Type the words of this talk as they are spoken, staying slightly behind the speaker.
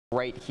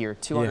right here,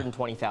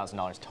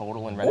 $220,000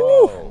 total in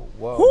Whoa,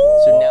 whoa.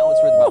 So now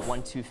it's worth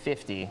about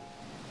 $1,250,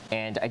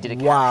 and I did a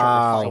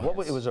capture with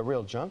finance. It was a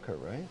real junker,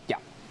 right? Yeah.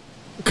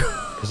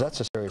 Because that's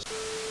a serious.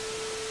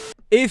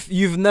 If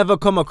you've never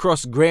come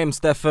across Graham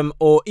Stephan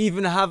or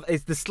even have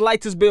the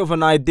slightest bit of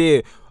an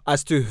idea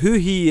as to who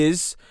he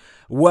is,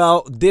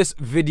 well, this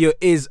video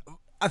is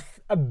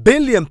a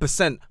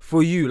billion%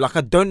 for you. Like,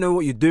 I don't know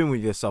what you're doing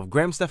with yourself.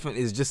 Graham Stephan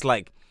is just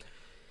like,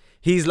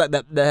 he's like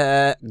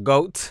the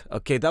goat.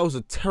 Okay, that was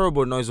a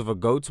terrible noise of a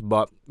goat,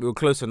 but we were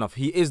close enough.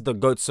 He is the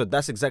goat, so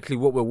that's exactly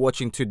what we're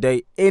watching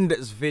today in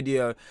this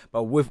video.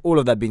 But with all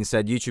of that being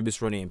said, YouTube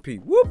is Ronnie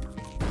MP. Whoop!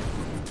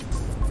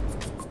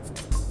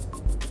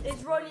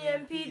 It's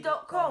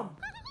RonnieMP.com.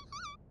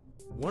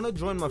 Want to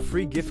join my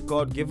free gift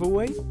card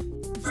giveaway?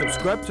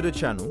 Subscribe to the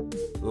channel,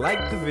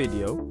 like the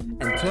video,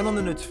 and turn on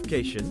the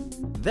notification.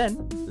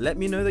 Then let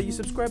me know that you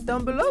subscribe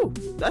down below.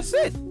 That's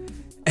it.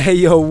 Hey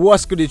yo,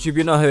 what's good YouTube?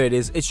 You know who it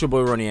is. It's your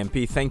boy Ronnie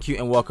MP. Thank you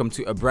and welcome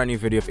to a brand new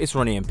video of It's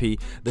Ronnie MP,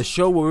 the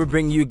show where we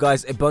bring you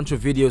guys a bunch of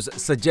videos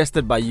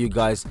suggested by you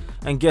guys,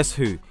 and guess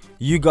who?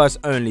 You guys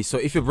only. So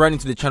if you're brand new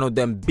to the channel,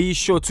 then be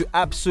sure to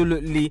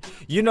absolutely,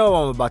 you know what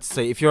I'm about to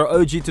say. If you're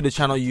an OG to the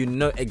channel, you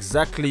know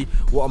exactly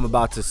what I'm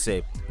about to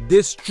say.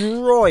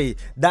 Destroy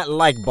that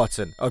like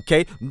button,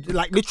 okay?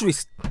 Like literally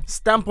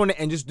stamp on it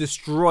and just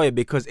destroy it,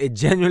 because it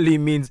genuinely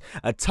means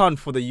a ton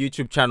for the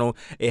YouTube channel.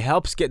 It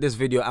helps get this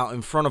video out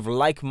in front of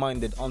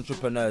like-minded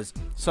entrepreneurs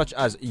such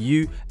as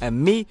you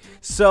and me.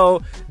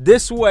 So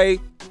this way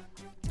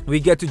we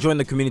get to join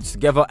the community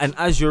together, and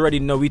as you already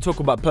know, we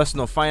talk about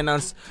personal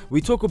finance. We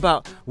talk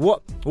about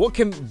what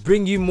can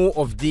bring you more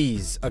of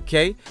these,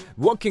 okay?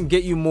 What can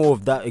get you more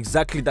of that?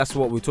 Exactly, that's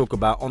what we talk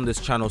about on this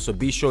channel. So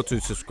be sure to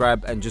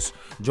subscribe and just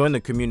join the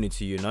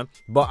community, you know.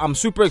 But I'm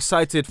super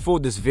excited for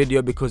this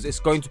video because it's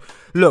going to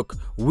look,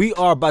 we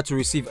are about to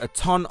receive a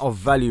ton of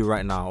value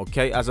right now,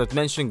 okay? As I've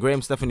mentioned,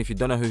 Graham Stephan, if you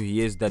don't know who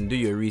he is, then do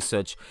your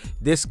research.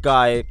 This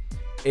guy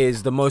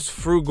is the most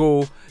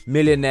frugal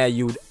millionaire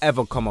you would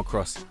ever come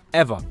across,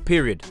 ever,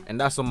 period.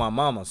 And that's on my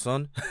mama,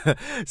 son.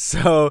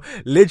 So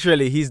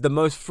literally, he's the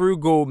most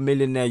frugal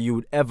millionaire you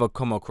would ever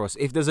come across.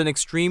 If there's an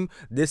extreme,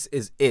 this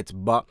is it.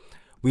 But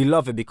we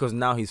love it because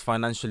now he's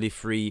financially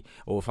free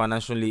or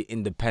financially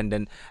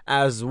independent,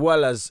 as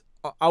well as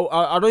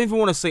I don't even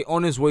want to say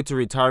on his way to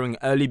retiring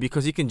early,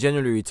 because he can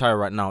genuinely retire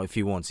right now if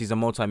he wants. He's a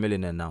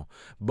multi-millionaire now,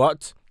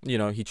 but you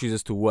know, he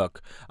chooses to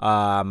work,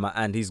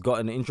 and he's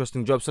got an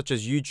interesting job such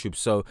as YouTube.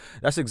 So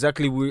that's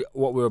exactly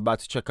what we're about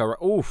to check out.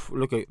 Oof,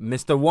 look at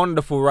Mr.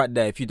 Wonderful right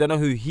there. If you don't know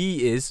who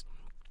he is,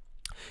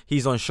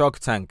 he's on Shark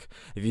Tank.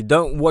 If you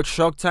don't watch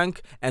Shark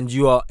Tank and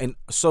you are a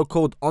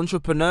so-called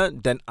entrepreneur,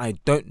 then I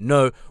don't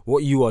know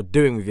what you are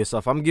doing with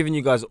yourself. I'm giving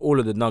you guys all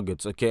of the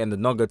nuggets, okay? And the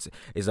nuggets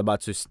is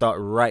about to start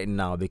right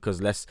now,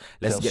 because let's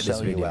get this video. They'll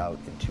sell you out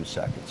in 2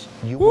 seconds.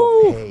 You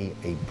will pay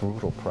a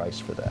brutal price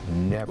for that.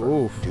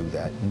 Never do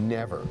that.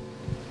 Never.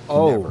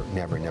 Never.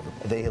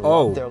 They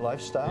love their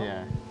lifestyle.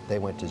 Yeah. They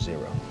went to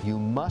zero. You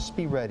must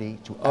be ready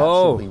to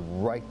absolutely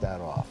write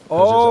that off,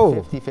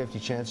 because there's a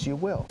 50-50 chance you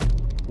will.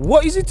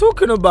 What is he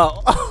talking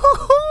about?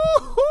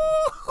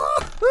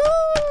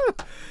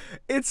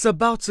 It's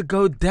about to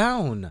go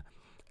down.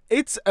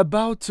 It's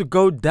about to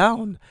go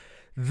down.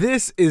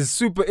 This is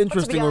super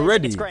interesting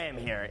already. It's Graham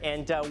here,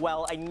 and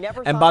well, I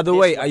never. And by the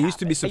way, I used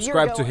to be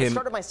subscribed to him. I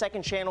started my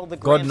second channel, the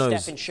God Graham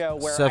knows, Stephan Show,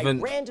 where I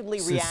randomly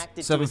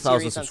reacted to a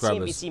series on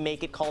CNBC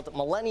Make It called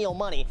Millennial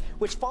Money,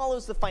 which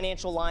follows the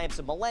financial lives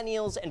of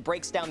millennials and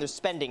breaks down their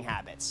spending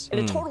habits. In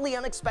a totally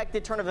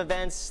unexpected turn of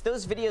events,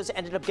 those videos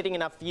ended up getting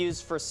enough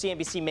views for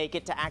CNBC Make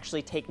It to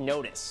actually take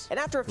notice. And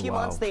after a few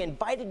months, they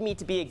invited me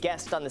to be a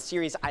guest on the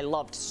series I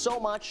loved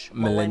so much,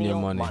 Millennial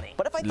Money.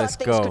 But if I thought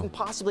things couldn't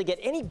possibly get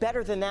any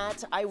better than that,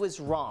 I was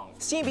wrong.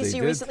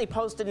 CNBC recently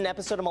posted an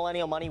episode of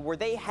Millennial Money where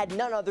they had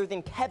none other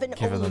than Kevin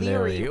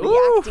O'Leary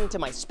reacting to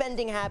my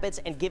spending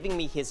habits and giving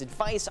me his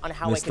advice on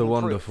how I can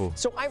improve.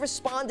 So I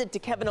responded to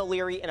Kevin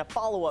O'Leary in a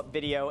follow-up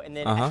video, and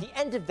then at the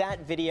end of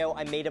that video,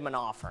 I made him an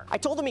offer. I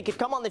told him he could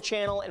come on the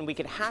channel and we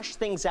could hash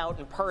things out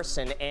in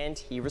person, and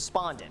he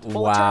responded.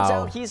 Well, it turns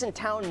out he's in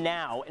town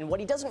now, and what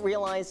he doesn't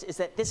realize is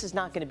that this is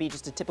not going to be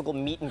just a typical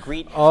meet and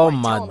greet. Oh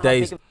my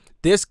days.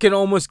 This can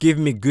almost give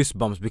me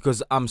goosebumps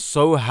because I'm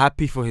so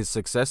happy for his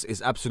success.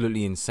 It's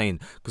absolutely insane.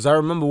 Because I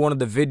remember one of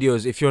the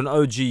videos, if you're an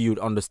OG, you'd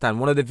understand.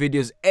 One of the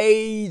videos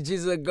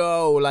ages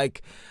ago,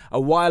 like a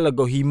while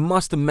ago, he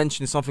must have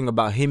mentioned something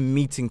about him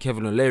meeting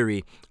Kevin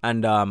O'Leary.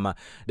 And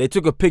they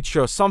took a picture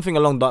or something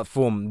along that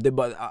form.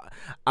 But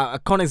I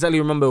can't exactly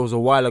remember. It was a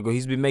while ago.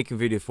 He's been making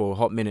videos for a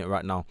hot minute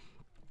right now.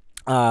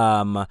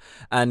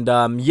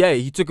 Yeah,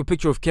 he took a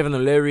picture of Kevin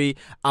O'Leary.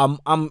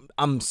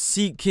 I'm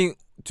seeking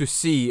to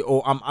see,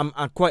 or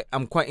I'm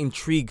quite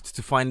intrigued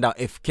to find out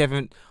if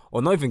Kevin,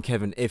 or not even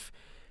Kevin, if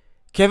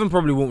Kevin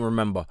probably won't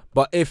remember,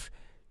 but if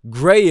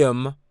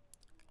Graham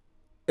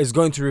is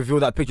going to reveal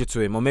that picture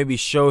to him, or maybe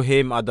show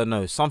him, I don't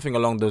know, something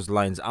along those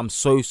lines. I'm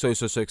so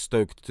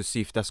stoked to see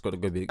if that's going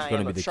to be the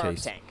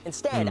case.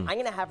 Instead, I'm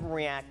going to have him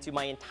react to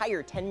my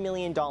entire $10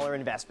 million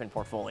investment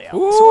portfolio.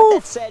 Ooh. So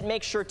with that said,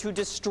 make sure to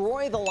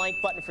destroy the like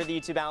button for the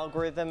YouTube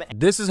algorithm.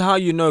 This is how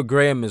you know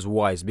Graham is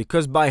wise,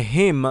 because by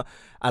him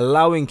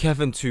allowing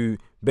Kevin to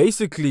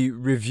basically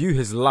review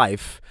his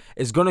life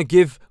is going to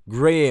give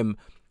Graham,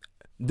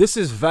 this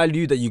is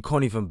value that you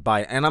can't even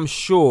buy. And I'm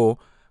sure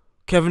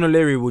Kevin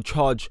O'Leary will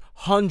charge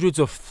hundreds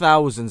of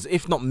thousands,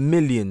 if not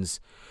millions,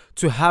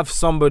 to have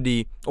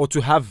somebody, or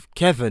to have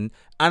Kevin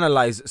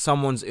analyze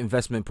someone's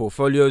investment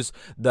portfolios.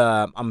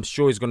 I'm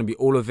sure it's going to be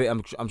all of it.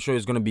 I'm sure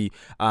it's going to be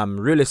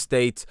real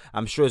estate.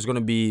 I'm sure it's going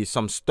to be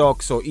some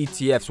stocks or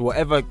ETFs,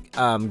 whatever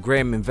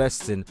Graham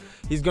invests in.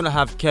 He's going to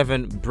have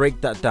Kevin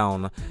break that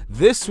down.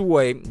 This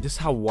way, this is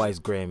how wise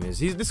Graham is.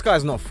 This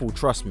guy's not a fool,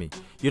 trust me.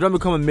 You don't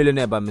become a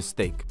millionaire by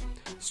mistake.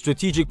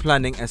 Strategic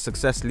planning and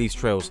success leaves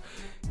trails.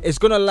 It's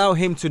going to allow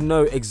him to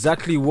know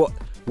exactly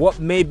what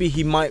maybe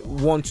he might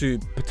want to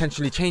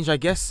potentially change, I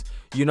guess,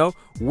 you know,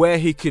 where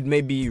he could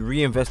maybe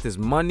reinvest his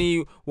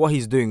money, what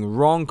he's doing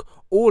wrong,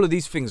 all of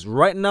these things.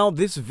 Right now,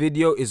 this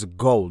video is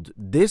gold.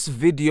 This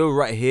video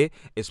right here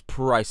is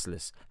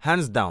priceless.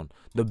 Hands down,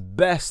 the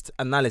best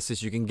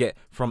analysis you can get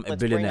from a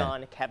billionaire.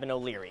 Bring on Kevin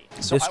O'Leary.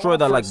 So destroy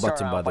that like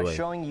button, by the way.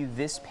 Showing you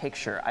this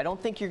picture. I don't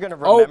think you're going to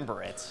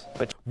remember it.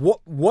 But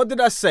what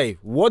did I say?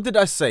 What did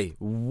I say?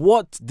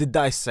 What did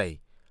I say?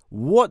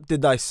 What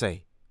did I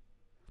say?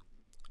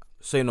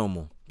 Say no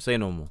more. Say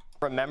no more.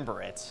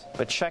 Remember it.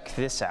 But check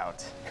this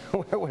out.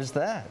 Where was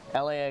that?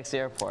 LAX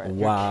airport.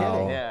 Wow. You're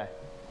kidding. Yeah.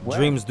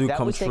 Dreams do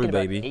come true,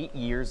 baby. About 8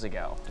 years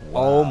ago.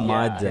 Wow. Oh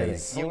my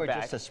days. You were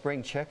just a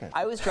spring chicken.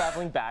 I was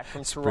traveling back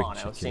from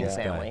Toronto, seeing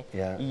family.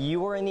 Yeah. You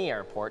were in the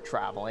airport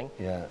traveling.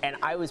 Yeah. And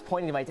I was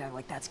pointing to my dad,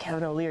 like, that's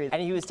Kevin O'Leary. And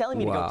he was telling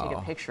me to go take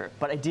a picture,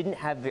 but I didn't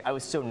have I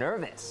was so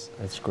nervous.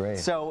 That's great.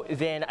 So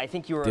then I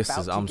think you were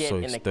about to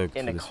get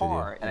in the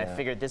car, and I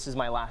figured this is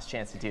my last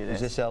chance to do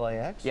this. Is this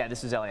LAX? Yeah,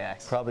 this is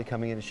LAX. Probably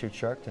coming in to shoot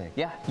Shark Tank.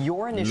 Yeah.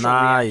 Your initial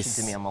reaction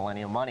to me on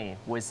Millennial Money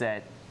was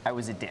that I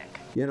was a dick.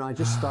 You know, I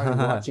just started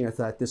watching. I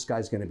thought, this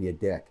guy's going to be a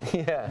dick.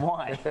 Yeah.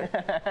 Why?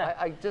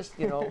 I just,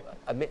 you know,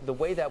 the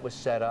way that was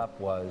set up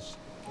was,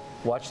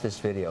 watch this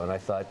video, and I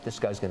thought, this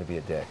guy's going to be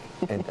a dick.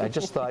 And I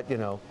just thought, you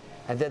know,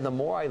 and then the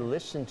more I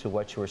listened to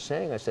what you were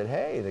saying, I said,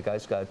 hey, the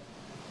guy's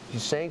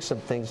he's saying some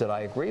things that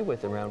I agree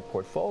with around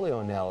portfolio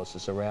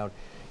analysis, around,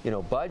 you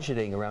know,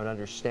 budgeting, around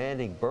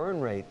understanding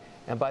burn rate.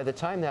 And by the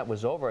time that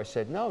was over, I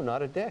said, no,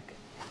 not a dick.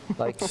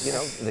 Like, you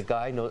know, the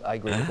guy knows, I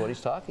agree with what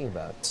he's talking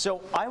about.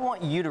 So I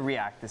want you to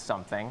react to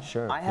something.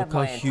 Sure. I have Look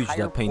my how huge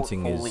entire that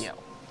painting portfolio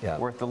is.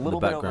 worth a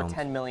little bit over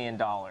 $10 million.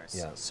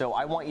 Yeah. So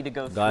I want you to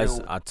go guys,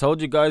 through. I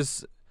told you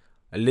guys,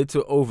 a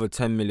little over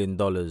 $10 million.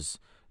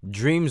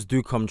 Dreams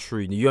do come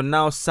true. You're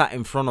now sat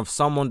in front of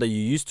someone that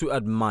you used to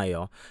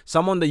admire,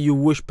 someone that you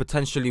wish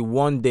potentially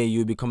one day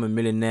you become a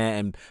millionaire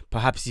and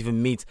perhaps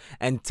even meet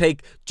and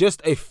take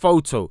just a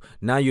photo.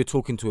 Now you're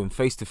talking to him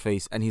face to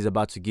face, and he's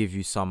about to give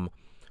you some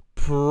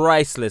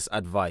priceless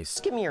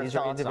advice. Give me your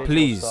thoughts on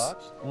please.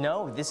 Stocks?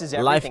 No, this is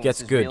everything. Life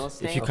gets good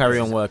if you carry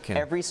on working.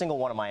 Every single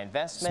one of my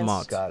investments.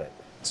 Smart. Got it.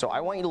 So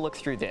I want you to look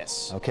through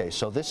this. Okay,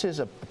 so this is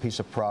a piece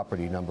of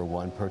property, number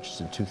one,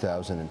 purchased in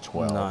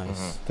 2012.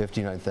 Nice.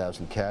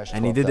 59,000 cash.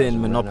 And he did it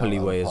in Monopoly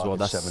way as well.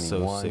 That's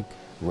so sick.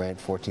 Rent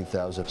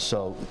 14,000.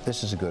 So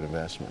this is a good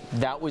investment.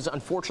 That was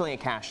unfortunately a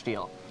cash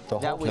deal. The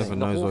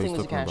whole thing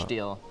was a cash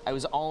deal. I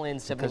was all in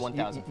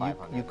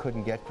 71,500. You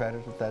couldn't get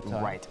credit at that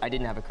time? Right. I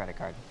didn't have a credit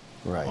card.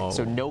 Right. Oh,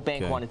 so no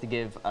bank wanted to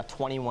give a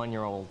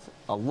 21-year-old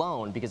a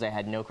loan because I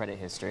had no credit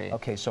history.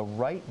 Okay, so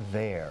right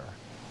there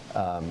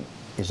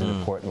is an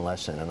important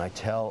lesson, and I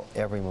tell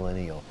every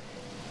millennial,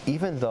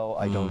 even though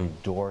I don't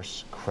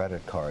endorse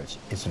credit cards,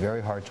 it's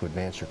very hard to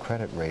advance your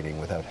credit rating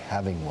without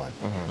having one.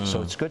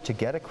 So it's good to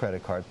get a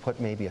credit card, put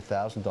maybe a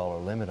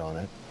 $1,000 limit on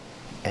it,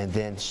 and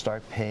then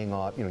start paying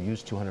off, you know,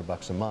 use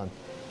 $200 a month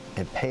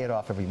and pay it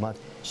off every month.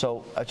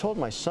 So I told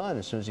my son,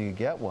 as soon as he could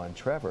get one,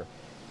 Trevor,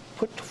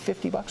 put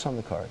 $50 on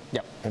the card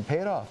and pay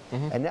it off.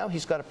 And now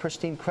he's got a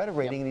pristine credit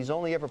rating, and he's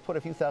only ever put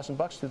a few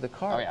 $1,000s through the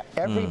card.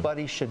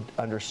 Everybody should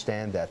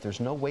understand that. There's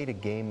no way to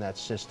game that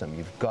system.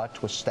 You've got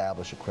to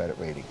establish a credit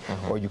rating,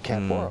 or you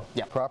can't borrow.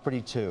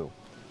 Property 2.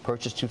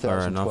 Purchased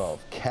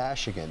 2012.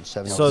 Cash again.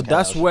 So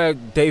that's where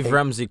Dave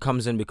Ramsey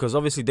comes in, because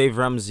obviously Dave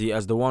Ramsey,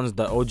 as the ones,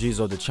 the OGs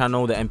of the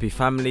channel, the MP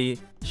family,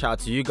 shout out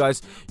to you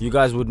guys. You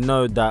guys would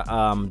know that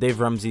Dave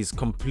Ramsey is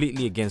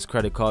completely against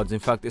credit cards. In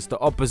fact, it's the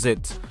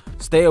opposite.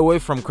 Stay away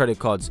from credit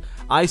cards.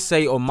 I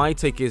say, or my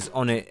take is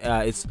on it,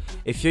 it's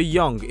if you're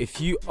young, if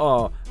you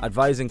are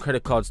advising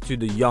credit cards to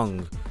the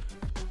young,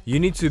 you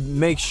need to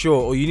make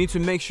sure,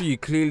 you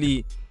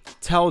clearly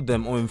tell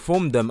them or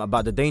inform them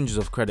about the dangers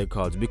of credit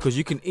cards, because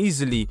you can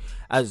easily,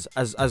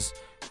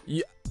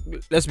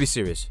 let's be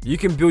serious, you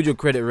can build your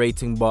credit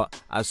rating,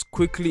 but as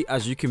quickly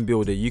as you can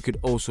build it, you could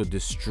also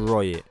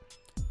destroy it.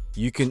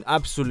 you can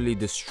absolutely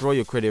destroy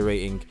your credit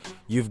rating.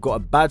 You've got a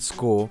bad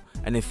score,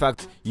 and in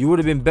fact, you would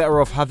have been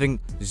better off having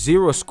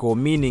 0 score,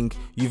 meaning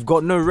you've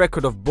got no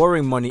record of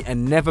borrowing money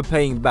and never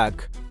paying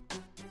back,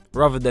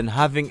 rather than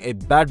having a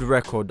bad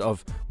record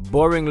of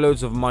borrowing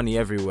loads of money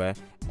everywhere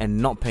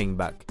and not paying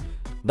back.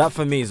 That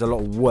for me is a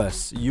lot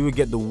worse. You would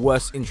get the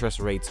worst interest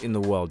rates in the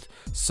world.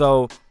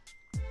 So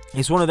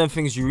it's one of them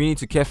things you really need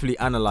to carefully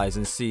analyze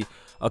and see,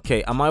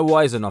 okay, am I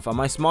wise enough? Am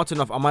I smart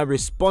enough? Am I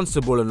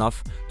responsible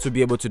enough to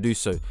be able to do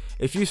so?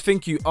 If you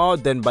think you are,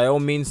 then by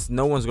all means,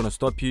 no one's going to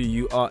stop you.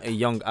 You are a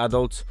young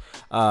adult,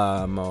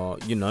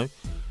 you know,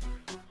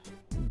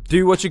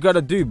 do what you got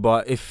to do.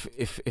 But if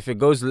it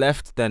goes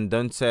left, then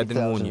don't say I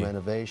didn't warn you.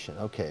 Renovation.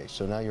 Okay,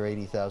 so now you're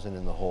 80,000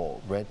 in the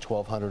hole. Rent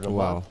 $1,200 a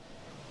month.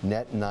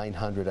 Net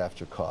 $900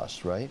 after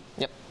costs, right?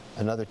 Yep.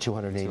 Another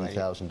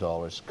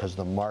 $280,000 because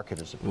the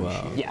market is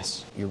appreciating. Wow.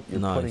 Yes. You're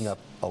putting up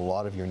a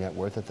lot of your net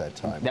worth at that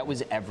time. That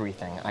was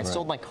everything. I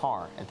sold my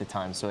car at the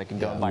time so I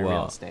could go and buy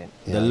real estate.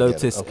 Yeah, the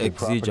Lotus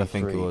Exige, I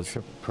think it was.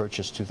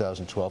 Purchased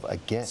 2012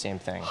 again. Same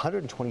thing.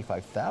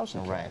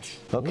 $125,000. Right.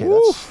 Okay,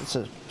 that's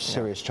a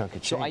serious chunk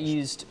of change. So I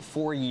used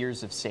 4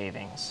 years of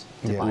savings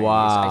to buy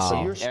Wow.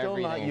 So you're still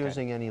not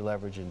using any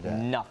leverage in debt?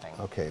 Nothing.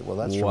 Okay, well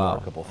that's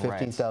remarkable.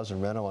 15,000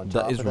 rental on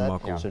top of that.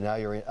 Remarkable. So now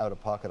you're out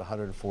of pocket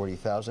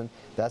 140,000.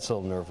 That's a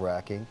little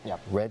nerve-wracking.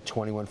 Yep. Rent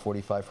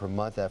 $2,145 per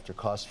month after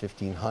cost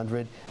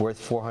 $1,500.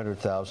 Worth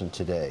 $400,000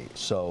 today.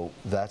 So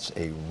that's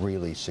a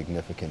really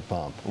significant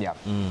bump. Yeah.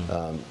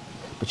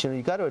 But you know,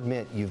 you got to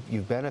admit,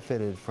 you've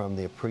benefited from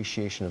the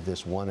appreciation of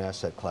this one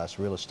asset class,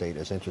 real estate,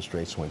 as interest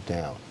rates went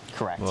down.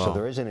 Correct. Wow. So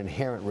there is an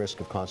inherent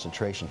risk of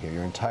concentration here.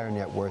 Your entire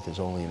net worth is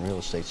only in real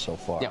estate so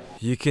far. Yep.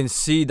 You can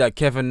see that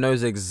Kevin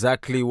knows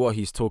exactly what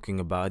he's talking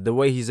about. The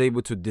way he's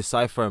able to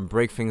decipher and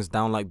break things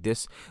down like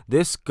this.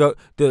 This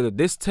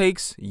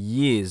takes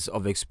years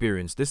of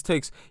experience. This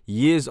takes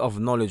years of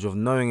knowledge of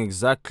knowing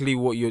exactly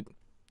what you.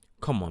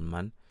 Come on,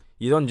 man.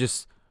 You don't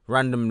just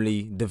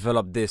randomly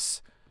develop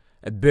this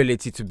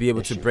ability to be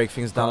able to break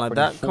things down like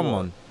that. Come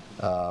on.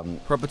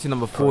 Property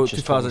number 4,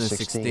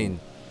 2016.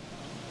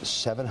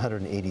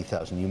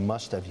 780,000. You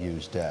must have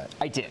used debt.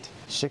 I did.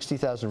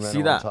 60,000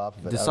 rental on top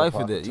of it.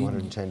 Deciphered it.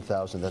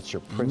 210,000. That's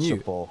your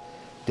principal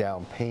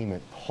down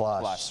payment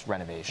plus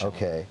renovation.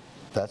 Okay,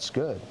 that's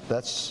good.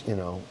 That's, you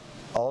know,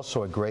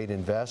 also a great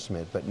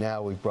investment, but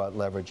now we've brought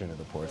leverage into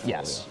the portfolio.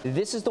 Yes.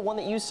 This is the one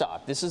that you saw.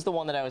 This is the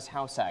one that I was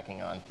house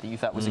hacking on that you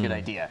thought was a good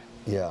idea.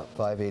 Yeah,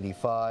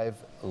 585,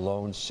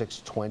 loan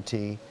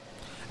 620.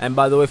 And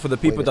by the way, for the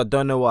people that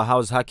don't know what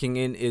house hacking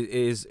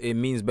is, it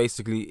means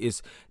basically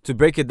is to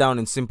break it down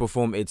in simple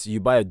form. It's you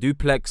buy a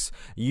duplex,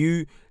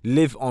 you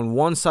live on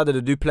one side of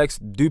the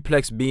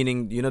duplex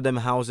meaning, you know, them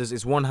houses,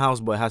 it's one house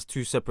but it has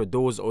 2 separate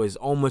doors, or it's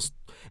almost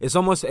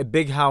a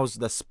big house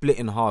that's split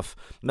in half.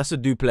 That's a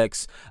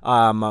duplex,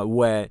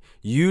 where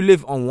you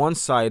live on one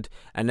side,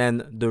 and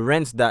then the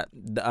rent the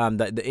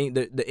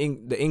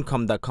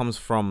income that comes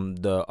from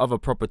the other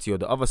property or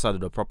the other side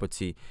of the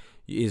property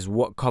is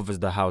what covers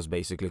the house.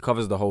 Basically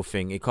covers the whole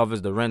thing. It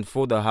covers the rent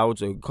for the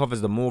house, it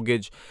covers the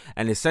mortgage,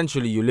 and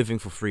essentially you're living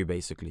for free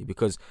basically,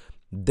 because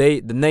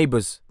the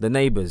neighbors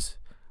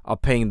are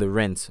paying the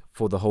rent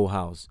for the whole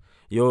house.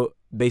 You're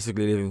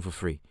basically living for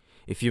free.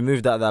 If you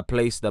moved out of that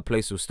place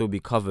will still be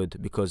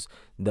covered, because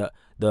the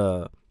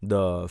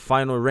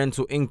final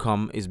rental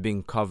income is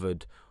being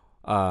covered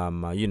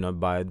you know,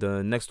 by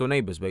the next door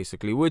neighbors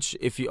basically, which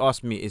if you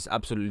ask me is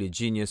absolutely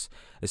genius.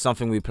 It's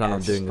something we plan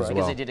on doing as well.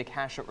 Because I did a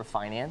cash out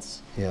refinance.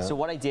 Yeah. So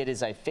what I did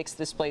is I fixed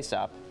this place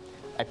up.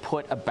 I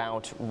put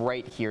about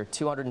right here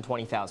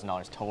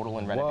 $220,000 total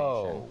in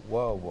renovation.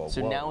 Whoa.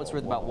 So now it's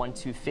worth about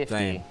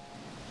 $1,250.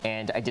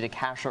 And I did a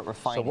cash out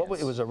refinance. So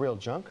it was a real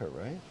junker,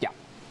 right? Yeah.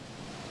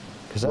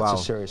 Because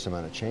that's a serious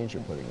amount of change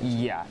you're putting in.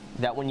 Yeah,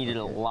 that one needed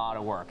a lot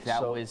of work.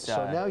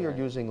 So now you're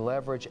using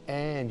leverage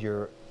and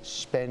you're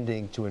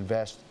spending to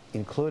invest,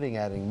 including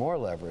adding more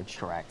leverage.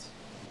 Correct.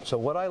 So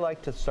what I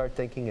like to start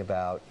thinking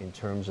about in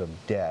terms of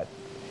debt,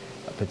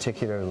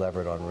 particularly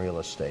levered on real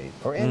estate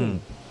or any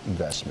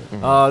investment.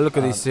 Look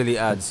at these silly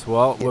ads.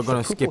 Well, we're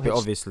going to skip it,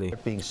 obviously.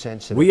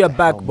 We are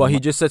back, but he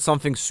just said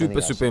something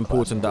super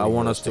important that I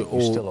want us to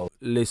all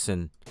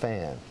listen.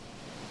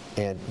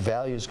 And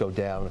values go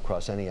down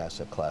across any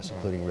asset class,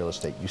 including real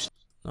estate.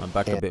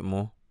 Back a bit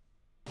more.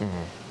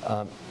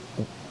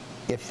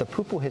 If the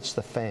poo-poo hits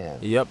the fan,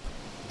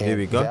 here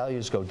we go.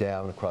 Values go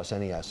down across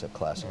any asset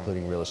class,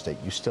 including real estate,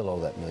 you still owe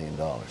that $1 million.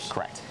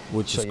 Correct.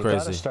 Which is crazy. So you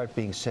got to start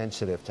being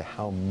sensitive to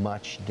how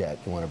much debt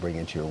you want to bring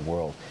into your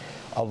world.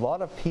 A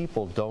lot of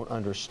people don't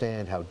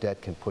understand how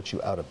debt can put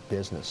you out of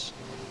business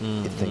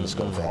if things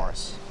go bad.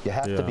 You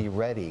have to be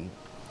ready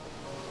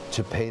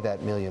to pay that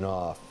 $1 million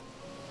off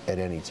at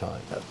any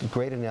time. A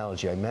great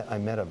analogy. I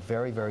met a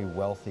very, very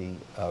wealthy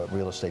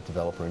real estate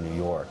developer in New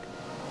York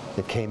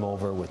that came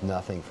over with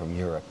nothing from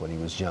Europe when he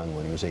was young,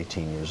 when he was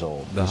 18 years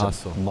old.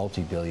 He's a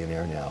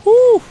multi-billionaire now.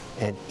 Woo!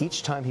 And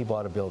each time he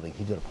bought a building,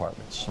 he did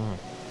apartments.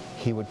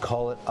 He would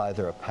call it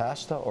either a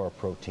pasta or a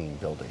protein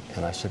building.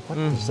 And I said, what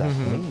does that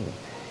mean?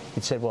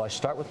 He said, well, I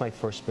start with my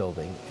first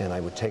building, and I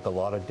would take a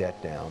lot of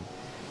debt down,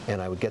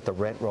 and I would get the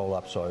rent roll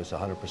up so I was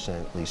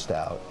 100% leased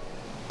out,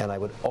 and I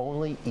would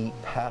only eat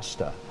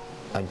pasta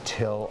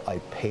until I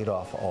paid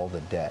off all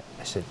the debt.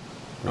 I said,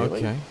 really?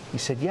 Okay. He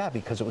said, yeah,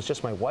 because it was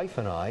just my wife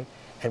and I,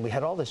 and we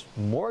had all this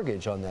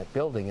mortgage on that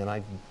building, and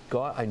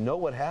I know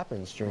what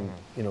happens during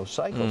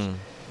cycles.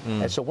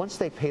 And so once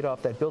they paid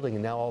off that building,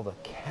 and now all the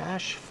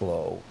cash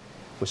flow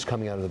was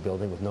coming out of the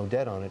building with no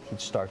debt on it, he'd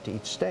start to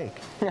eat steak.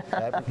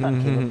 That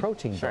became a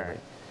protein building.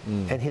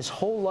 And his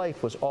whole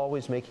life was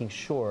always making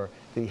sure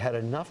that he had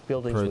enough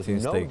buildings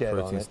with no debt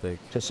on it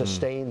to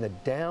sustain the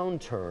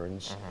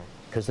downturns,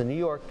 because the New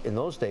York, in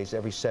those days,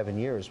 every 7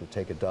 years would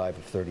take a dive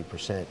of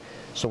 30%.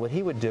 So what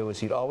he would do is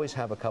he'd always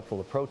have a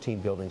couple of protein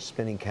buildings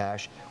spinning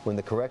cash. When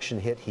the correction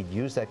hit, he'd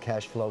use that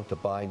cash flow to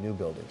buy new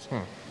buildings.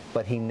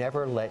 But he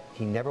never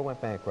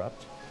went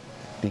bankrupt,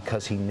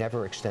 because he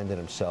never extended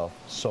himself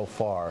so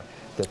far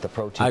that the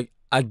protein...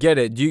 I get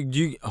it.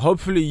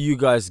 Hopefully you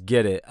guys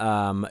get it.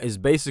 It's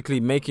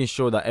basically making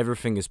sure that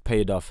everything is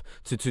paid off.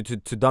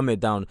 To dumb it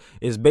down,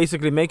 is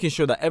basically making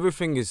sure that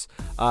everything is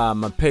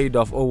paid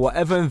off, or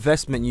whatever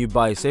investment you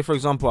buy. Say for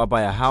example, I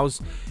buy a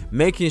house,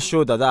 making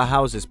sure that that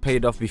house is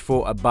paid off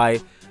before I buy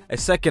a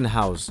second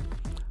house.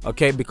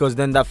 Okay, because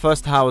then that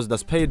first house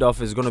that's paid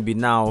off is going to be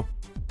now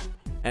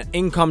an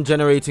income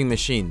generating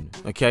machine,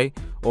 okay,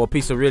 or a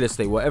piece of real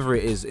estate, whatever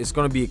it is. It's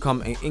going to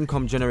become an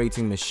income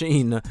generating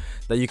machine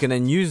that you can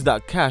then use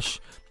that cash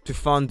to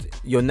fund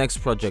your next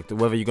project,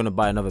 whether you're going to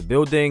buy another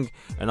building,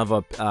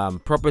 another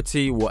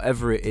property,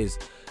 whatever it is.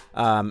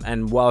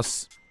 And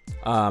whilst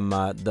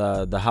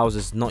the house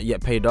is not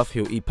yet paid off,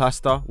 he'll eat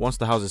pasta. Once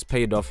the house is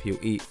paid off, he'll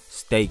eat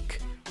steak,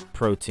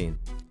 protein.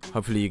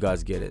 Hopefully you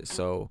guys get it.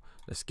 So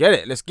let's get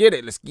it.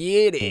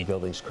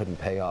 Buildings couldn't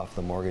pay off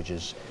the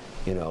mortgages,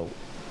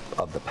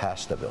 of the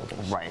pasta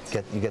buildings. Right.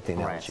 You get the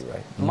analogy,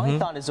 right? My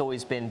thought has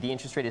always been the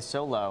interest rate is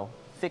so low,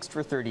 fixed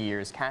for 30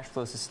 years, cash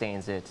flow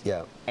sustains it.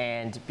 Yeah.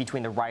 And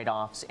between the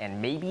write-offs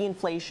and maybe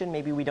inflation,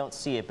 maybe we don't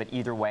see it, but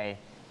either way,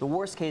 the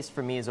worst case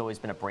for me has always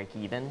been a break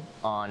even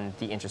on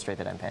the interest rate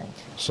that I'm paying.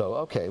 So,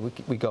 okay,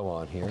 we go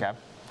on here. Okay.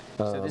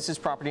 So this is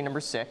property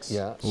number 6.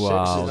 Yeah.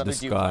 Wow, 6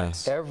 is this guy.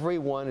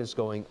 Everyone is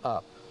going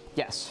up.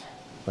 Yes.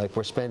 Like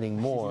we're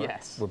spending more,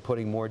 Yes. We're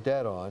putting more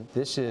debt on.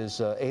 This is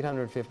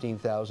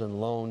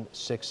 815,000 loan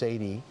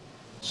 680.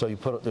 So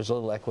there's a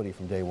little equity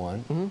from day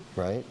one,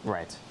 right?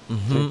 Right.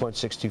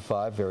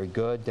 3.625, very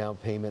good. Down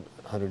payment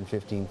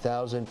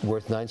 115,000,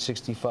 worth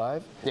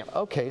 965. Yeah.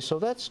 Okay, so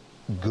that's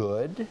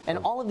good. And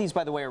all of these,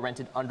 by the way, are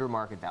rented under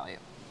market value.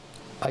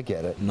 I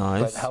get it.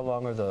 Nice. But how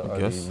long are the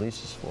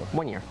leases for?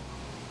 1 year.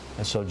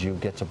 And so do you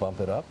get to bump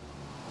it up?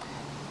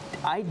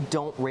 I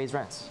don't raise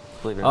rents.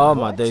 Believe it or not. Oh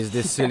my days,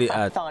 this silly My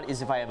ad. thought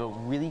is if I have a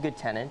really good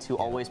tenant who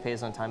always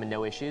pays on time and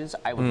no issues,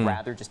 I would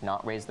rather just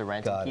not raise the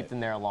rent and keep them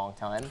there a long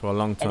time. For a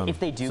long time. And if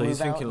they do So move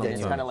you're out, thinking then long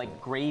it's term. kind of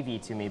like gravy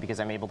to me because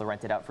I'm able to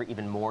rent it out for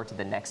even more to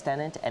the next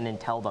tenant and then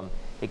tell them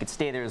they could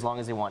stay there as long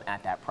as they want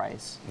at that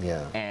price.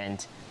 Yeah.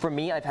 And for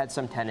me, I've had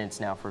some tenants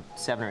now for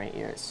 7 or 8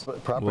 years.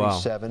 Property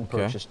 7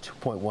 purchased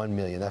 2.1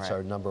 million. That's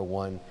our number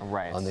one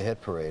on the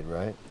hit parade,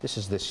 right? This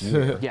is this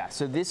year. Yeah,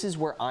 so this is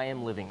where I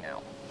am living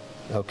now.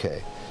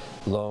 Okay.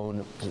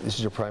 Loan, this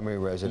is your primary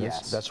residence.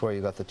 Yes. That's where you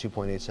got the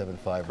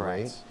 2.875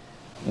 rate.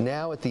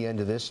 Now at the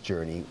end of this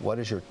journey, what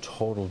is your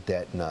total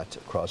debt nut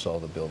across all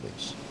the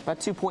buildings?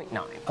 About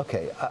 2.9.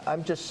 Okay,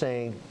 I'm just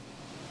saying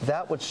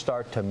that would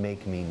start to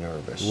make me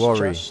nervous.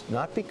 Worry.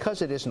 Not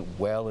because it isn't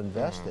well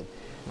invested.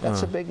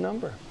 That's a big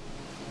number.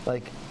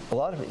 Like a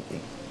lot of it,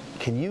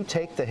 can you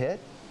take the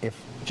hit?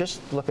 Just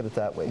look at it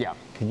that way. Yeah.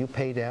 Can you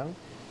pay down,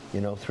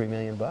 $3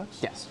 million?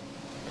 Yes.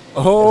 Oh.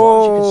 As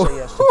long as you can say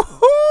yes to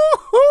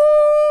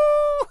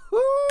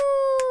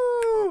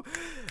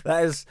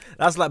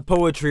That's like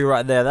poetry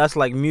right there. That's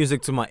like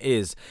music to my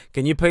ears.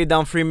 Can you pay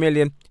down 3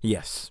 million?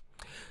 Yes.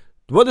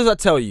 What does that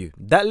tell you?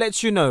 That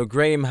lets you know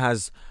Graham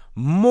has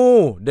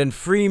more than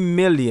 3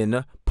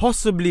 million,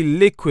 possibly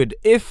liquid,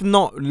 if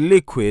not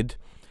liquid,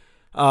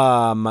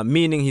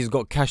 meaning he's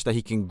got cash that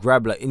he can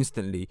grab like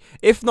instantly.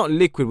 If not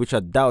liquid, which I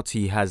doubt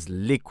he has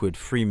liquid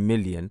 3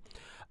 million,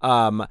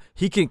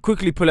 he can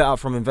quickly pull it out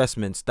from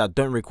investments that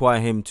don't require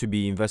him to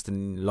be invested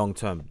in long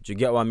term. Do you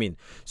get what I mean?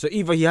 So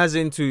either he has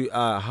it into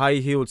a high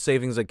yield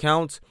savings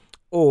account,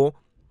 or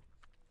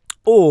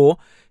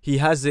he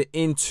has it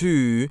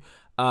into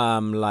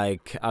some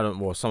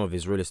of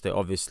his real estate,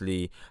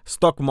 obviously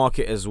stock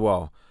market as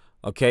well.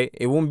 Okay,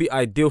 it won't be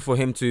ideal for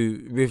him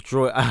to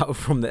withdraw it out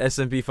from the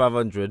S&P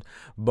 500,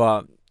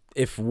 but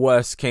if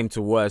worse came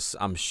to worse,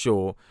 I'm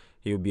sure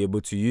he'll be able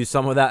to use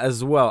some of that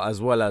as well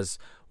as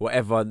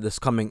whatever that's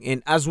coming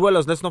in, as well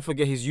as, let's not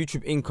forget, his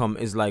YouTube income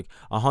is like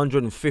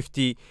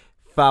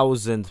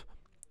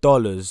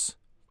 $150,000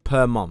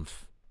 per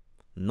month,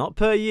 not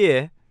per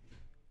year,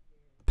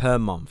 per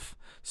month.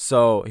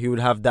 So he would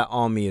have that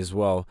army as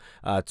well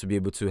to be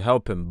able to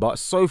help him. But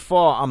so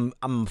far, I'm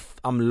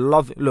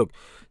loving. Look,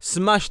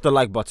 smash the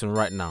like button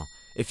right now.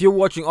 If you're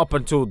watching up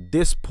until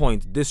this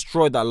point,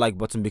 destroy that like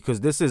button,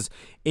 because this is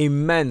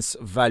immense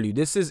value.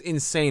 This is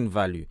insane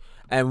value.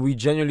 And we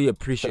genuinely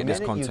appreciate this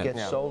content. You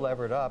get so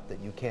levered up that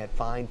you can't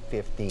find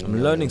 $15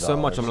 I'm learning so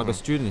much. I'm like a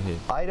student here.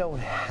 I don't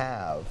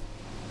have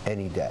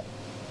any debt.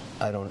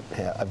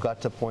 I've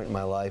got to a point in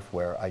my life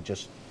where I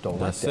just don't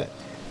like debt.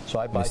 So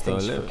I buy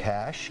things for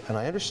cash, and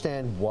I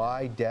understand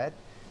why debt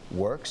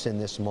works in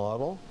this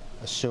model,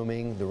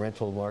 assuming the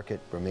rental market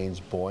remains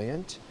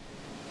buoyant.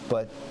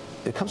 But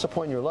there comes a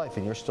point in your life,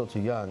 and you're still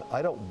too young,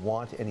 I don't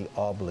want any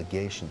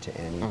obligation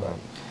to anybody.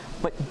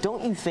 But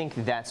don't you think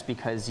that's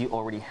because you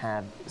already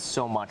have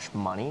so much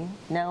money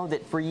now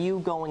that for you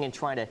going and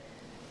trying to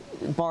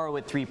borrow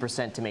at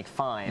 3% to make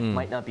 5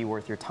 might not be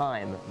worth your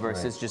time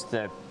versus just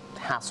the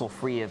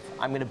hassle-free of,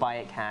 I'm going to buy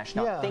it cash,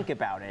 not think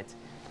about it?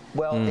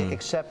 Well,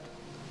 except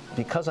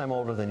because I'm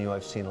older than you,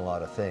 I've seen a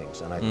lot of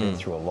things, and I've been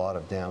through a lot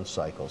of down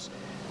cycles.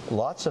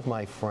 Lots of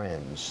my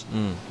friends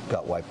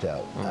got wiped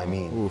out. I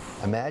mean,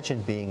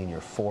 imagine being in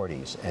your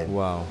 40s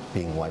and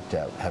being wiped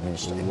out, having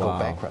to go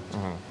bankrupt.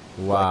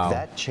 Like,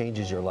 that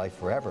changes your life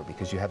forever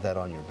because you have that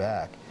on your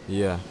back.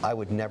 Yeah. I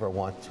would never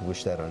want to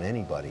wish that on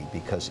anybody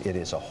because it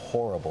is a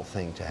horrible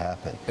thing to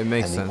happen. It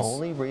makes sense. And the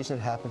only reason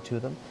it happened to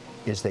them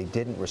is they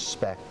didn't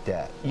respect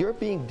debt. You're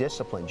being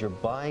disciplined. You're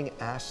buying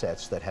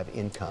assets that have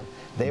income.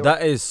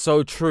 That is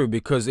so true,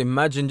 because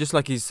imagine, just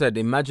like he said,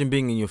 imagine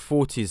being in your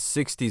 40s,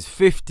 60s,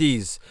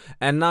 50s,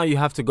 and now you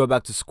have to go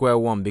back to square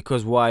one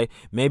because why?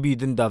 Maybe you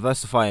didn't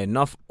diversify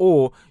enough,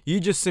 or you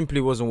just simply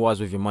wasn't wise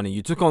with your money.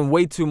 You took on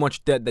way too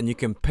much debt than you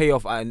can pay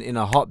off in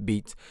a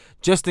heartbeat,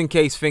 just in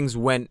case things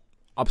went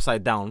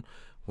upside down.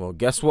 Well,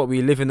 guess what?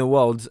 We live in the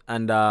world,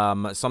 and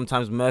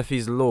sometimes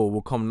Murphy's Law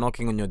will come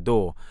knocking on your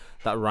door.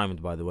 That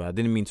rhymed, by the way. I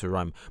didn't mean to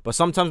rhyme. But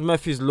sometimes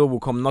Murphy's Law will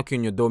come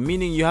knocking on your door,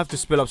 meaning you have to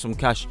spill up some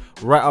cash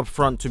right up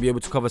front to be able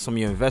to cover some of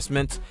your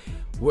investments.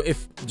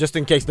 If just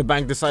in case the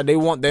bank decide they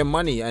want their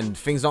money and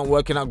things aren't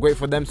working out great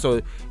for them, so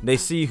they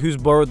see who's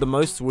borrowed the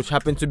most, which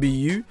happened to be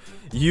you.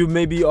 You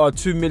maybe are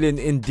 2 million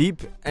in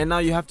deep, and now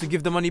you have to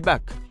give the money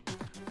back,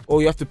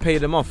 or you have to pay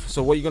them off.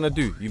 So what are you gonna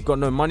do? You've got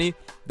no money,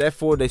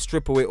 therefore they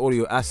strip away all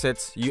your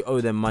assets. You owe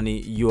them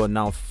money. You are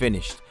now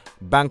finished.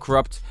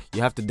 Bankrupt.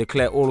 You have to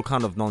declare all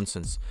kind of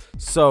nonsense.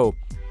 So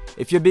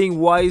if you're being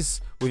wise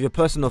with your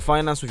personal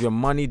finance, with your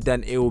money,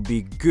 then it will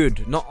be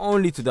good not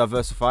only to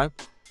diversify,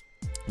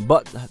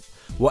 but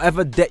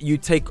whatever debt you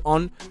take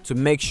on, to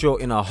make sure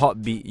in a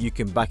heartbeat you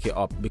can back it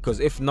up,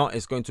 because if not,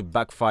 it's going to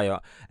backfire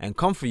and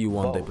come for you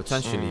one day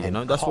potentially. You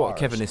know, that's what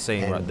Kevin is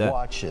saying right there.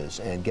 Watches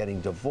and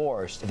getting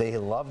divorced, they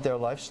loved their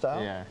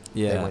lifestyle.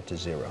 They went to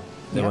zero.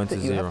 You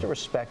have to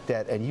respect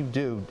that, and you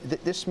do.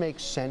 This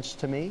makes sense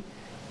to me,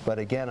 but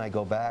again, I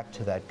go back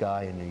to that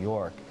guy in New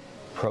York,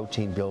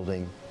 protein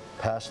building,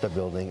 pasta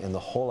building, and the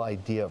whole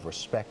idea of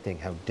respecting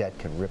how debt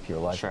can rip your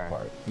life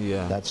apart.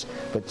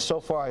 But so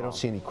far I don't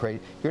see any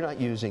crazy. You're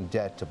not using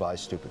debt to buy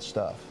stupid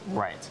stuff.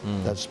 Right.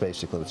 That's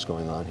basically what's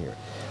going on here.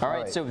 All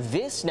right. So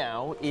this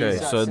now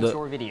is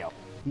your video.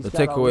 He's the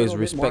takeaway is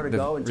respect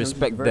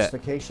debt.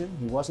 debt.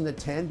 He wasn't at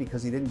 10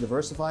 because he didn't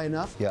diversify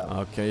enough.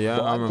 Okay. Yeah.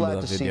 Well, I I'm remember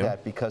glad that to see video.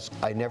 that because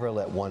I never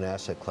let one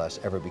asset class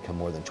ever become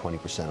more than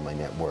 20% of my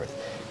net worth.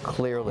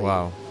 Clearly,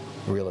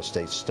 real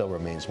estate still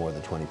remains more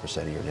than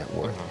 20% of your net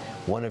worth.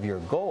 One of your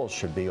goals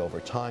should be over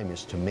time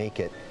is to make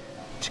it,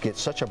 to get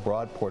such a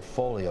broad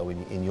portfolio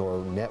in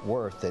your net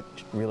worth that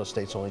real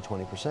estate's only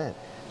 20%.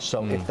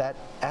 So if that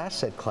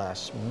asset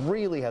class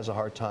really has a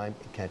hard time,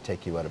 it can't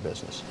take you out of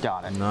business.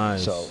 Got it.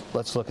 Nice. So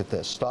let's look at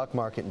this. Stock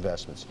market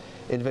investments.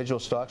 Individual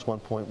stocks,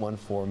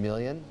 1.14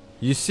 million.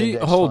 You see,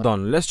 hold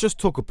on. Let's just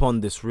talk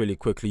upon this really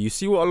quickly. You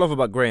see what I love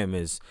about Graham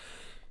is,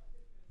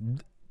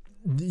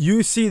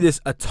 you see this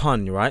a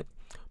ton, right?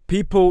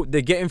 People,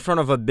 they get in front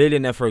of a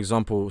billionaire, for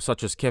example,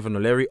 such as Kevin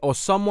O'Leary, or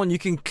someone you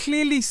can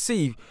clearly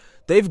see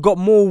they've got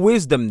more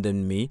wisdom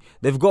than me.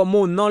 They've got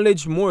more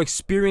knowledge, more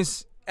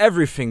experience,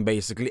 everything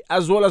basically,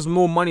 as well as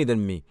more money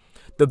than me.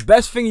 The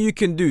best thing you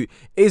can do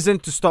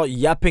isn't to start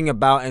yapping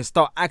about and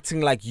start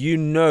acting like you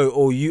know,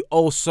 or you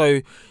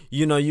also,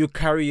 you know, you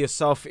carry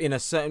yourself in a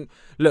certain...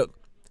 Look,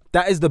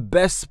 that is the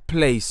best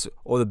place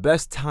or the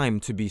best time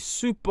to be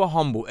super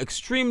humble,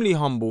 extremely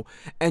humble,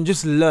 and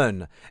just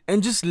learn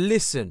and just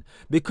listen,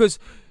 because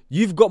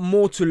you've got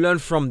more to learn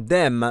from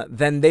them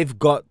than they've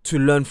got to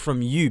learn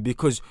from you,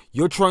 because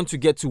you're trying to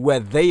get to where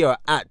they are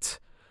at.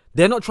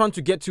 They're not trying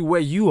to get to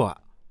where you are.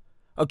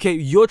 Okay,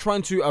 you're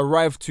trying to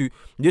arrive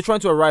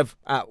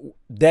at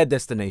their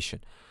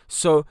destination.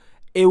 So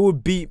it will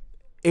make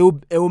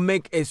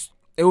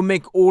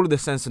all of the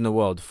sense in the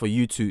world for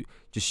you to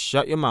just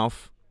shut your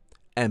mouth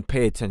and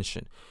pay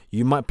attention.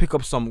 You might pick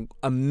up some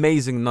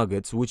amazing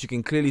nuggets, which you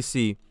can clearly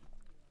see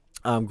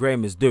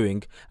Graham is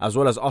doing, as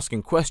well as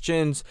asking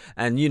questions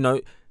and, you know,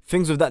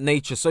 things of that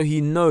nature. So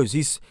he knows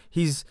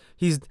he's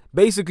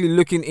basically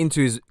looking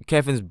into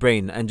Kevin's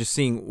brain and just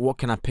seeing what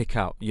can I pick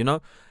out, you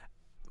know.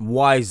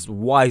 Wise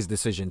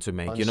decision to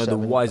make. You know, the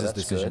wisest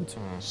decision to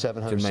make.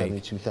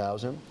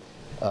 772,000.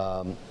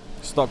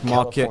 Stock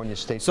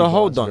market. So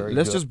hold on,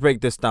 let's just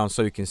break this down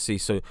so you can see.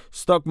 So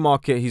stock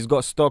market, he's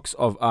got stocks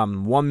of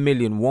 1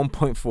 million,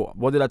 1.4.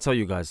 What did I tell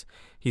you guys?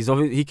 He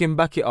can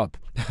back it up.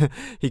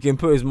 He can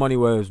put his money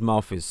where his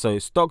mouth is. So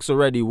stocks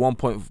already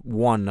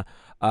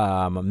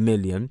 1.1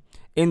 million.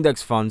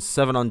 Index funds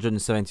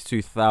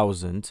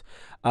 772,000.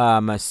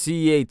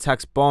 CEA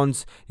tax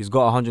bonds, he's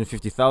got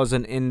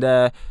 150,000 in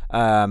there.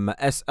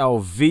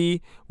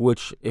 SLV,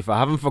 which if I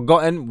haven't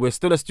forgotten, we're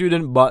still a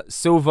student, but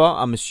silver,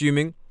 I'm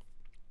assuming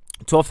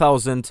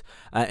 12,000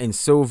 in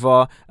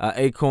silver.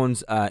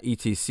 Acorns,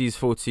 ETCs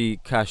 40,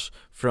 cash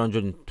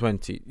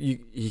 320.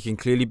 He can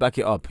clearly back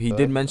it up. He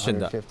did mention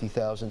that.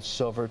 50,000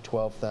 silver,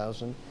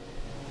 12,000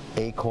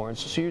 acorns.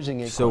 So you're using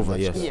acorns. Silver,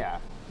 yes. Good. Yeah,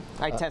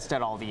 I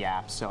tested all the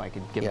apps so I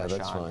could give it a shot. Yeah,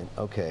 that's fine.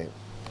 Okay,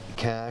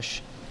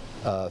 cash.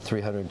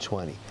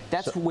 320.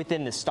 That's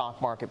within the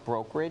stock market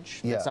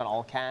brokerage. Yeah. It's not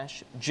all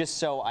cash, just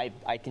so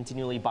I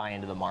continually buy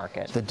into the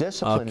market. The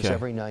discipline is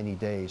every 90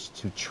 days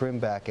to trim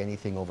back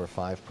anything over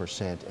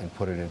 5% and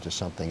put it into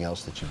something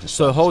else that you decide.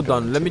 So hold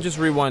on, let me just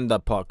rewind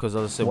that part, because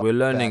as I said, we're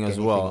learning as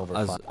well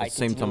at the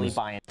same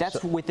time.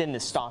 That's within the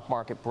stock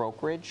market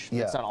brokerage.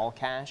 Yeah. It's not all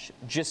cash,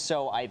 just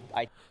so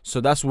So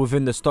that's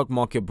within the stock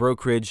market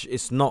brokerage.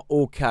 It's not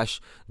all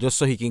cash, just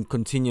so he can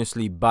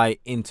continuously buy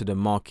into the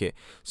market.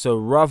 So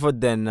rather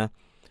than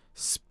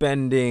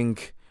spending,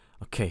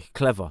 okay,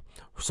 clever.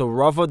 So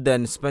rather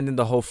than spending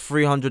the whole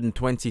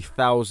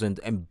 320,000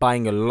 and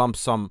buying a lump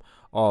sum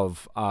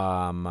of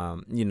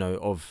you know,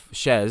 of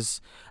shares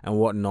and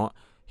whatnot,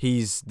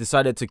 he's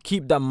decided to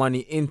keep that money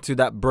into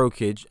that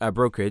brokerage,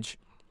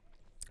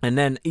 and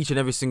then each and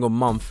every single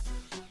month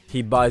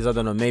he buys, I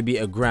don't know, maybe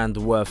 $1,000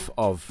 worth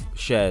of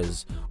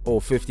shares,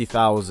 or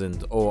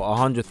 50,000 or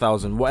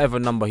 100,000, whatever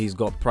number he's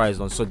got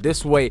priced on. So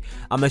this way,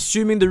 I'm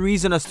assuming the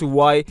reason as to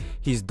why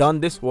he's done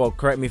this, well,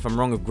 correct me if I'm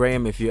wrong,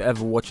 Graham, if you're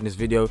ever watching this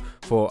video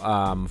for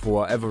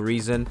whatever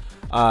reason,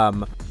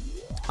 I'm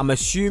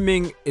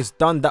assuming it's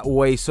done that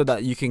way so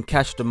that you can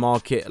catch the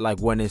market like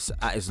when it's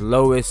at its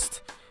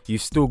lowest.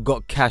 You've still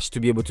got cash to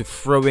be able to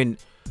throw in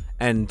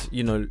and,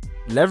 you know,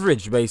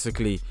 leverage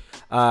basically,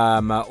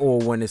 or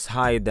when it's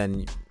high,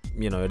 then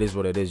you know, it is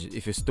what it is.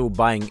 If you're still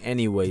buying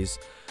anyways,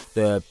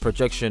 the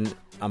projection,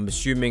 I'm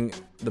assuming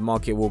the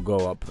market will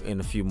go up in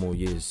a few more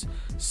years.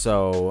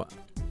 So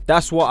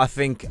that's what I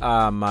think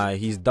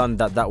he's done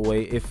that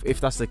way. If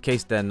that's the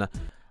case, then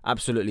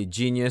absolutely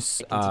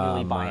genius.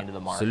 Continually buy into the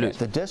market. Salute.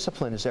 The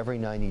discipline is every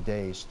 90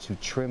 days to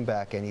trim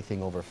back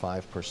anything over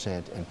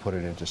 5% and put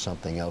it into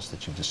something else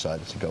that you've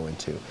decided to go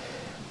into.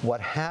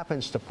 What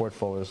happens to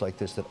portfolios like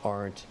this that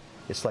aren't,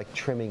 it's like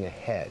trimming a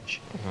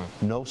hedge.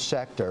 No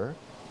sector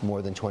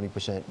more than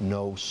 20%,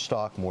 no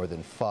stock more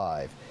than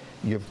 5%.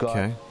 You've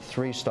got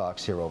 3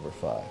 stocks here over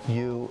 5.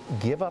 You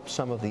give up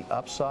some of the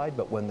upside,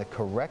 but when the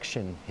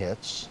correction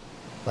hits,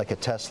 like a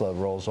Tesla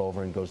rolls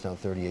over and goes down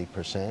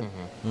 38%,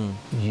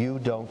 you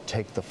don't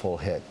take the full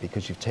hit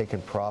because you've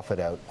taken profit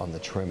out on the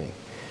trimming.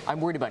 I'm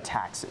worried about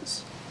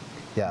taxes.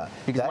 Yeah,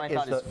 because my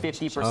thought is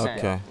 50%.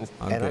 Okay.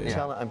 And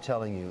I'm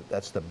telling you,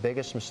 that's the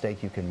biggest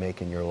mistake you can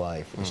make in your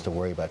life, is to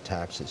worry about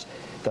taxes.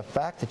 The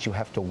fact that you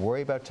have to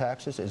worry about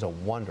taxes is a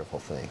wonderful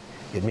thing.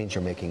 It means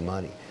you're making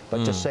money.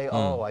 But to say,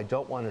 oh, I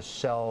don't want to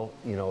sell,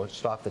 you know, a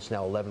stock that's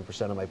now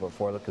 11% of my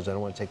portfolio because I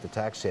don't want to take the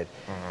tax hit,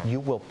 you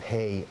will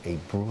pay a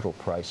brutal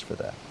price for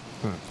that.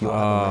 You'll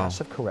have a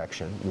massive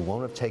correction. You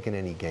won't have taken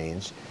any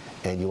gains,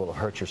 and you will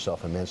hurt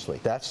yourself immensely.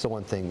 That's the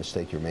one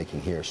mistake you're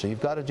making here. So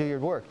you've got to do your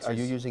work. Are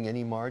you using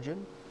any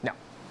margin? No.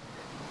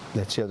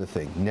 That's the other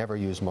thing. Never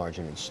use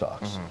margin in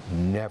stocks.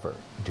 Never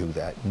do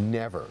that.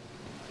 Never.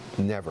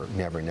 Never,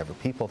 never, never.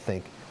 People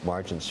think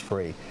margin's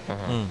free.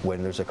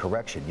 When there's a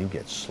correction, you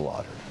get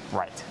slaughtered.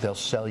 Right. They'll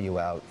sell you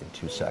out in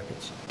 2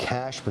 seconds.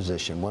 Cash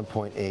position,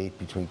 1.8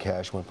 between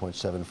cash,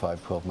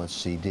 1.75, 12 months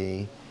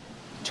CD.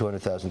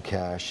 200,000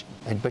 cash,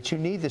 but you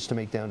need this to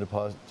make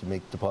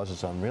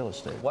deposits on real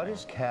estate. What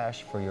is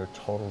cash for your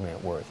total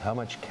net worth? How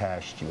much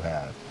cash do you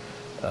have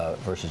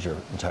versus your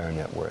entire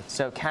net worth?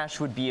 So cash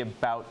would be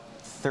about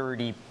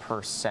 30%.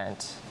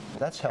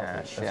 That's healthy.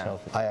 Cash, That's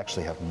healthy. I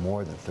actually have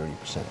more than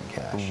 30% in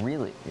cash.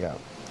 Really? Yeah,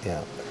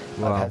 yeah.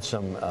 Wow. I've had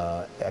some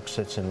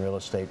exits in real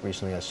estate.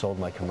 Recently I sold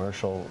my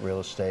commercial real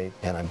estate,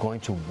 and I'm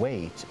going to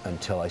wait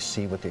until I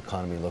see what the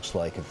economy looks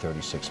like in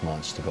 36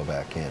 months to go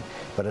back in.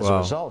 But as a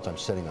result, I'm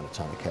sitting on a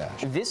ton of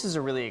cash. This is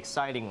a really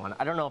exciting one.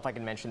 I don't know if I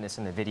can mention this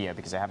in the video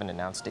because I haven't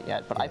announced it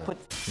yet, but I put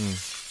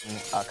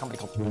a company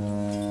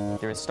called,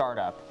 they're a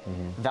startup,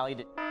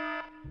 valued at...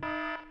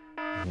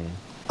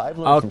 I've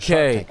learned from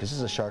Shark Tank, because this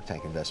is a Shark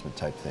Tank investment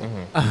type thing.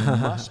 You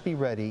must be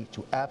ready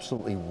to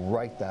absolutely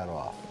write that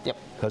off. Yep.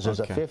 Because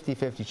there's a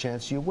 50-50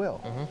 chance you will.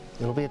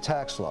 It'll be a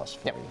tax loss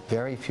for you.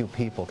 Very few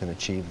people can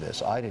achieve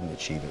this. I didn't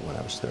achieve it when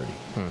I was 30.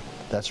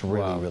 That's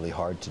really, really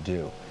hard to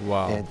do.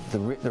 And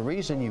the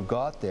reason you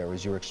got there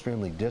is you're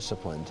extremely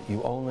disciplined.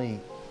 You only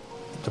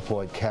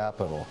deployed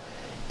capital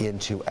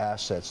into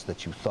assets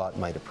that you thought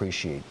might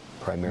appreciate,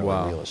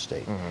 primarily real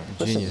estate.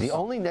 Listen, the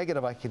only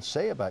negative I can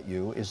say about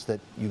you is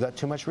that you got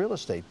too much real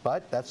estate,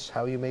 but that's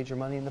how you made your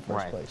money in the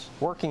first place.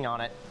 Working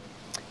on it.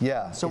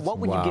 Yeah. So what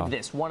would you give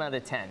this? 1 out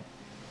of 10?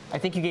 I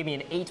think you gave me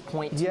an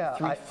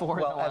 8.234.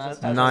 Well, as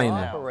an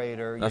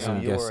operator,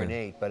 you were an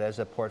 8, but as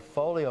a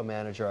portfolio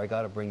manager, I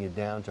got to bring you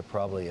down to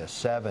probably a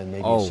 7,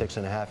 maybe a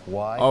 6.5.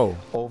 Why?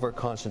 Over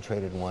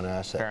concentrated in one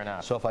asset. Fair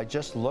enough. So if I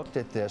just looked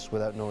at this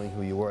without knowing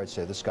who you were, I'd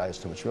say this guy has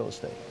too much real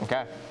estate.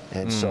 Okay.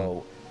 And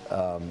so,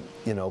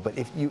 you know, but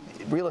if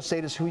real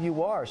estate is who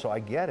you are, so I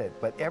get it.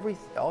 But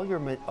all your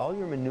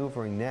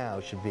maneuvering now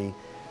should be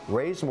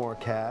raise more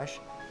cash,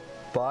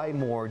 buy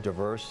more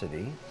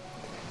diversity.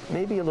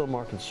 Maybe a little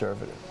more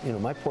conservative. You know,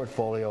 my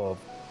portfolio I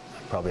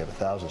probably have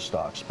 1,000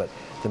 stocks, but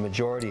the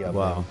majority of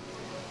them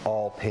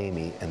all pay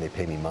me, and they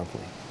pay me monthly.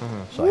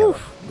 So I have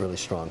a really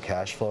strong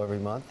cash flow every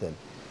month, and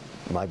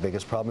my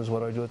biggest problem is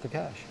what do I do with the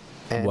cash?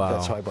 And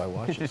that's how I buy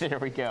watches. There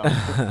we go. You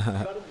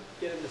gotta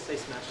get him to say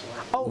smash the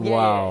like. Oh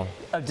yeah,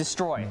 yeah.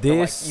 Destroy.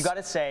 This you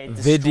gotta say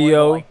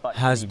video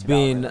has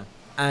been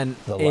an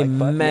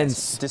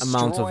immense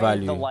amount of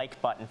value. The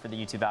like button for the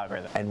YouTube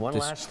algorithm. And one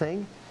last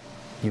thing.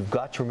 You've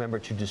got to remember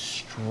to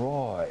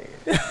destroy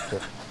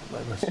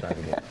let's start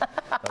again.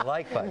 The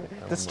like button.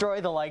 Destroy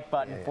the like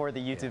button for the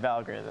YouTube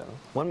algorithm.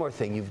 One more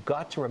thing. You've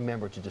got to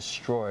remember to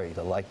destroy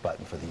the like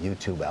button for the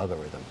YouTube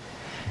algorithm.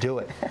 Do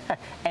it.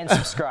 And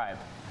subscribe.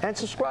 And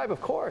subscribe, of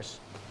course.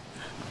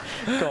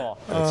 Cool.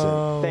 That's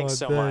it. Thanks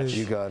so much.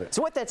 You got it.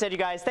 So with that said, you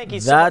guys, thank you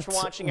so much for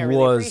watching. I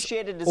really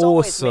appreciate it. As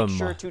always, make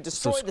sure to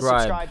destroy the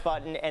subscribe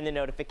button and the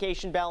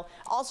notification bell.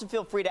 Also,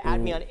 feel free to add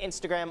me on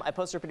Instagram. I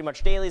post there pretty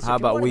much daily, so if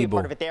you want to be a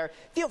part of it there,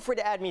 feel free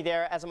to add me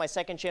there. As on my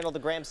second channel, the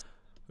Grams.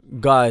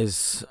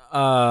 Guys,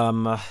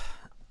 I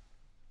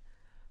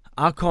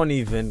can't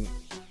even.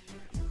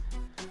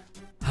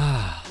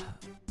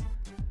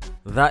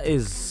 That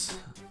is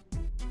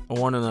a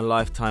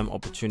one-in-a-lifetime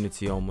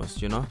opportunity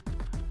almost, you know?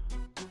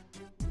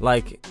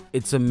 Like,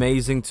 it's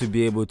amazing to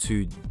be able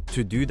to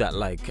do that.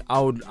 Like, I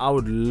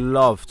would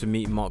love to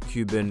meet Mark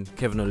Cuban,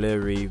 Kevin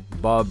O'Leary,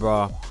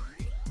 Barbara,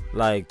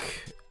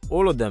 like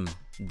all of them.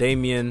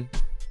 Damien,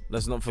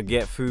 let's not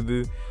forget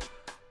Fubu.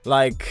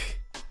 Like,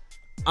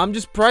 I'm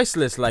just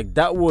priceless. Like,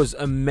 that was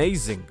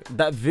amazing.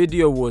 That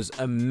video was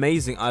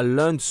amazing. I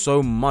learned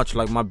so much.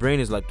 Like, my brain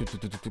is like,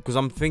 because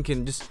I'm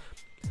thinking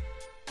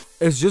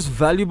it's just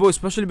valuable,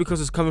 especially because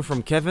it's coming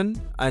from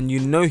Kevin, and you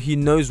know he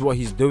knows what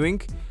he's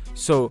doing.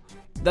 So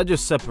that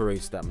just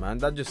separates that, man.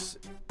 That just,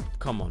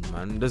 come on,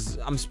 man.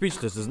 I'm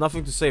speechless. There's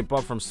nothing to say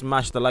apart from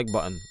smash the like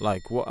button.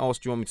 Like, what else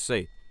do you want me to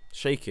say?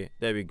 Shake it.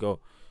 There we go.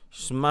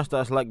 Smash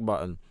that like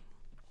button.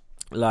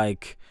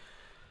 Like,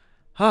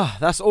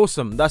 that's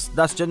awesome.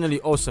 That's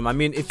genuinely awesome. I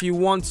mean, if you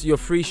want your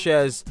free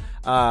shares,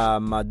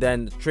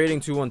 then Trading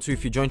 212,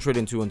 if you join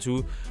Trading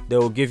 212, they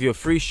will give you a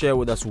free share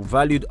that's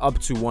valued up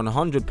to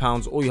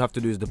 £100. All you have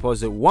to do is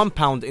deposit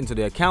 £1 into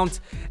the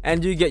account,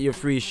 and you get your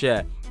free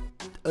share.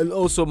 And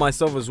also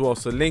myself as well,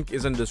 so link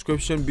is in the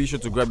description. Be sure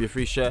to grab your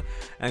free share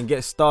and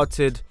get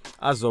started.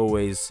 As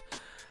always,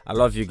 I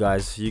love you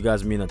guys. You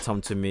guys mean a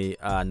ton to me.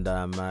 And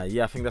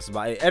yeah, I think that's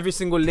about it. Every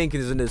single link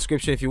is in the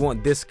description. If you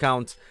want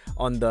discount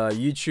on the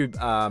YouTube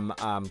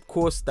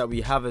course that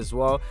we have as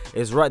well,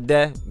 it's right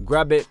there.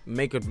 Grab it,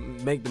 make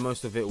the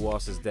most of it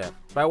whilst it's there.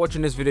 By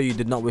watching this video, you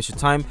did not waste your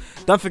time.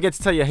 Don't forget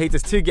to tell your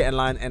haters to get in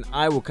line, and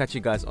I will catch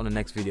you guys on the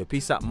next video.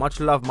 Peace out. Much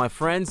love, my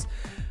friends.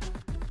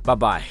 Bye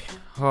bye.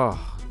 Oh,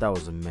 that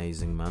was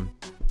amazing, man.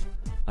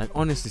 Like,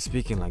 honestly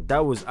speaking, like,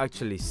 that was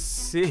actually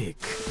sick.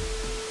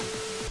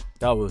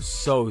 That was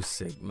so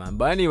sick, man.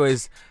 But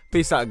anyways,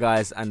 peace out,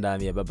 guys, and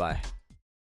yeah, bye bye.